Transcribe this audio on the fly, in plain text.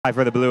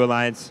for the Blue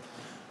Alliance.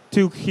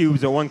 2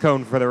 cubes and 1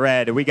 cone for the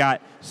red. We got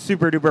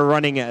Super Duper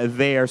running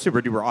there,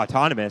 Super Duper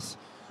Autonomous.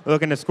 We're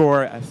looking to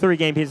score 3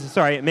 game pieces.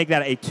 Sorry, make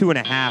that a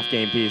 2.5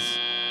 game piece.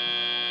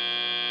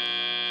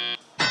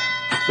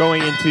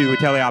 Going into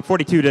teleop,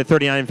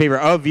 42-39 in favor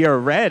of your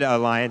Red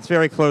Alliance.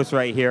 Very close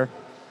right here.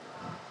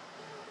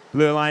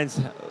 Blue Alliance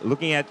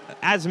looking at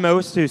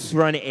Asmos to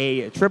run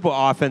a triple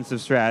offensive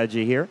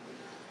strategy here.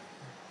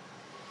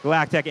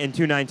 Galactic and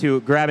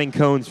 292 grabbing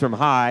cones from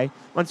high.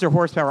 Monster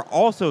Horsepower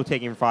also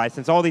taking 5.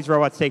 Since all these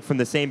robots take from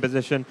the same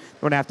position,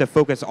 they're going to have to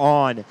focus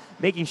on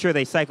making sure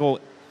they cycle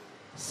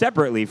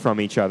separately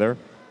from each other.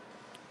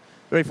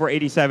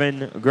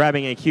 3487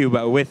 grabbing a cube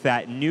with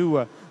that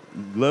new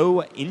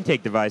low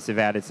intake device they've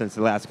added since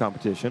the last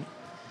competition.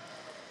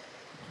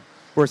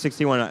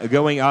 461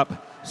 going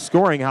up,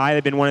 scoring high.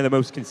 They've been one of the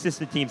most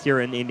consistent teams here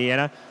in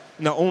Indiana,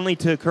 and the only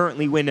to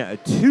currently win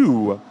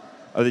 2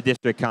 of the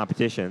district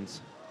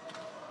competitions.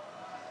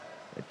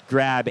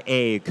 Grab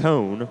a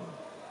cone.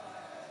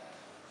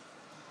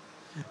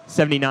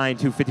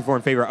 79-54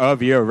 in favor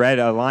of your Red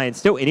Alliance.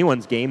 Still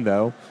anyone's game,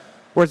 though.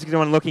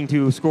 461 looking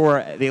to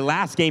score the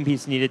last game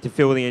piece needed to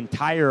fill the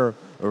entire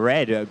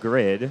red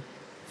grid,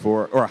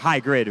 or high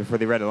grid for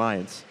the Red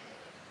Alliance.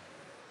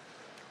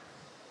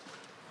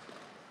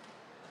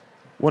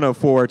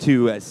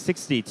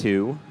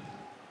 104-62.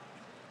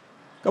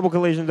 Couple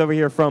collisions over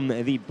here from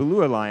the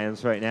Blue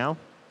Alliance right now.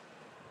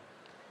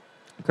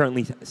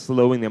 Currently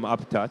slowing them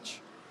up a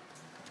touch.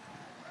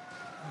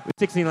 With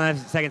 16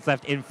 seconds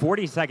left in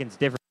 40 seconds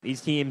difference,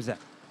 these teams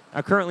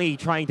are currently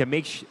trying to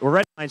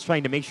Red Alliance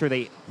trying to make sure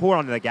they hold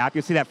on to the gap.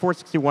 You'll see that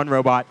 461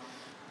 robot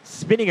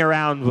spinning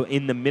around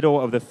in the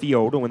middle of the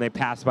field when they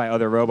pass by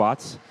other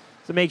robots.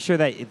 So make sure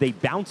that they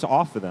bounce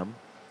off of them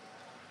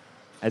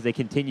as they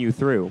continue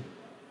through.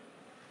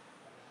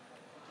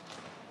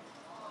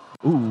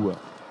 Ooh.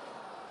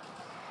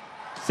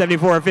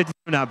 74-57,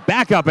 now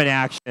back up in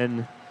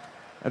action.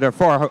 They're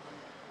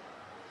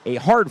a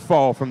hard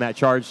fall from that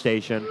charge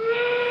station.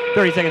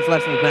 30 seconds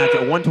left in the match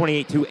at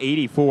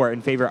 128-84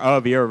 in favor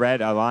of your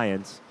Red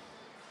Alliance.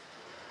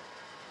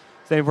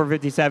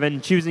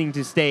 74-57 choosing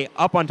to stay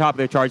up on top of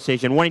their charge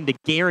station, wanting to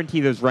guarantee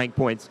those rank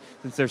points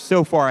since they're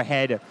so far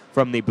ahead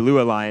from the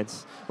Blue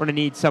Alliance. We're going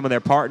to need some of their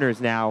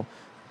partners now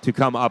to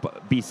come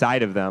up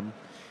beside of them.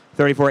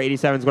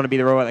 34-87 is going to be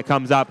the robot that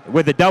comes up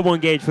with a double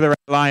engage for the Red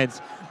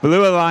Alliance.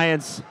 Blue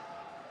Alliance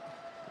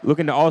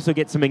looking to also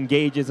get some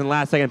engages in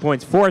last second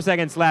points. 4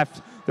 seconds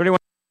left. 31-7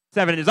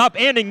 is up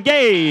and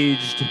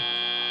engaged.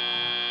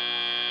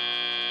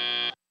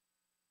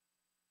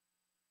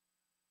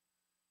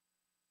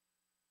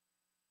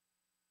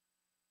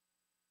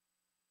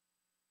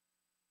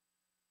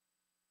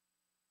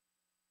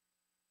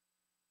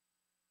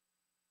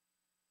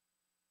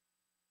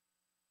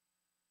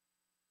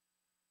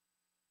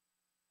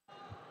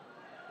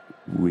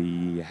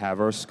 We have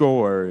our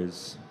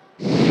scores.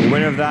 The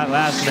winner of that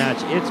last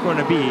match, it's going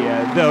to be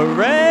the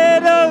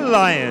Red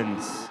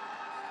Alliance.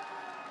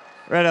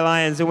 Red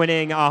Alliance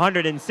winning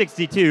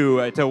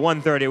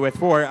 162-130 with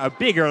 4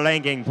 bigger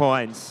ranking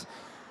points.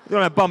 We're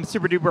going to bump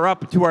Super Duper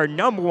up to our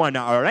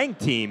 #1 ranked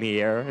team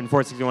here, and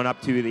 461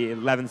 up to the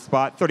 11th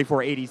spot,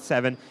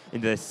 34-87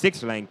 into the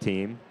 6th ranked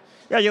team.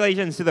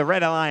 Congratulations to the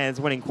Red Alliance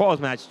winning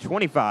Quals match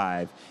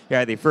 25 here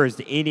at the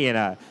first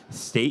Indiana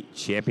State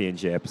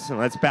Championships. And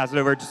let's pass it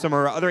over to some of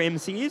our other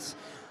MCs.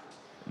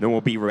 Then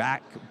we'll be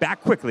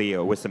back quickly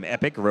with some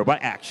epic robot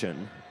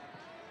action.